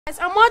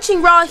I'm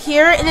watching Raw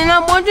here, and then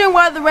I'm wondering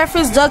why the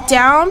referees ducked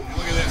down,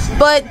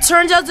 but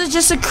turns out it's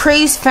just a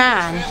Crazed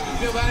fan.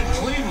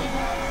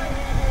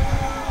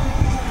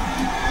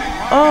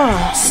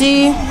 Oh,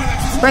 see?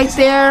 Right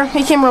there.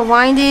 He can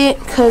rewind it,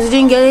 because he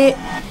didn't get it.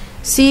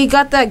 See,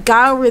 got that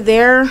guy over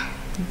there,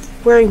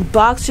 wearing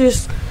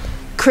boxers,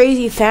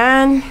 crazy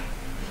fan.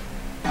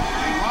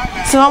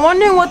 So I'm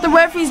wondering what the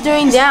referee's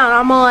doing down.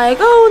 I'm all like,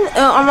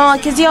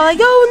 cause he's all like,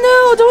 oh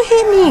no, don't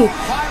hit me.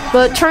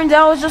 But turns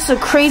out it was just a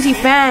crazy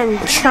fan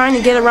trying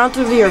to get around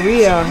through the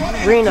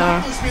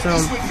arena. So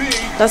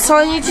that's all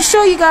I need to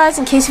show you guys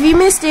in case if you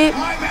missed it.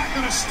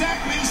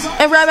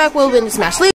 And Ryback will win the Smash League.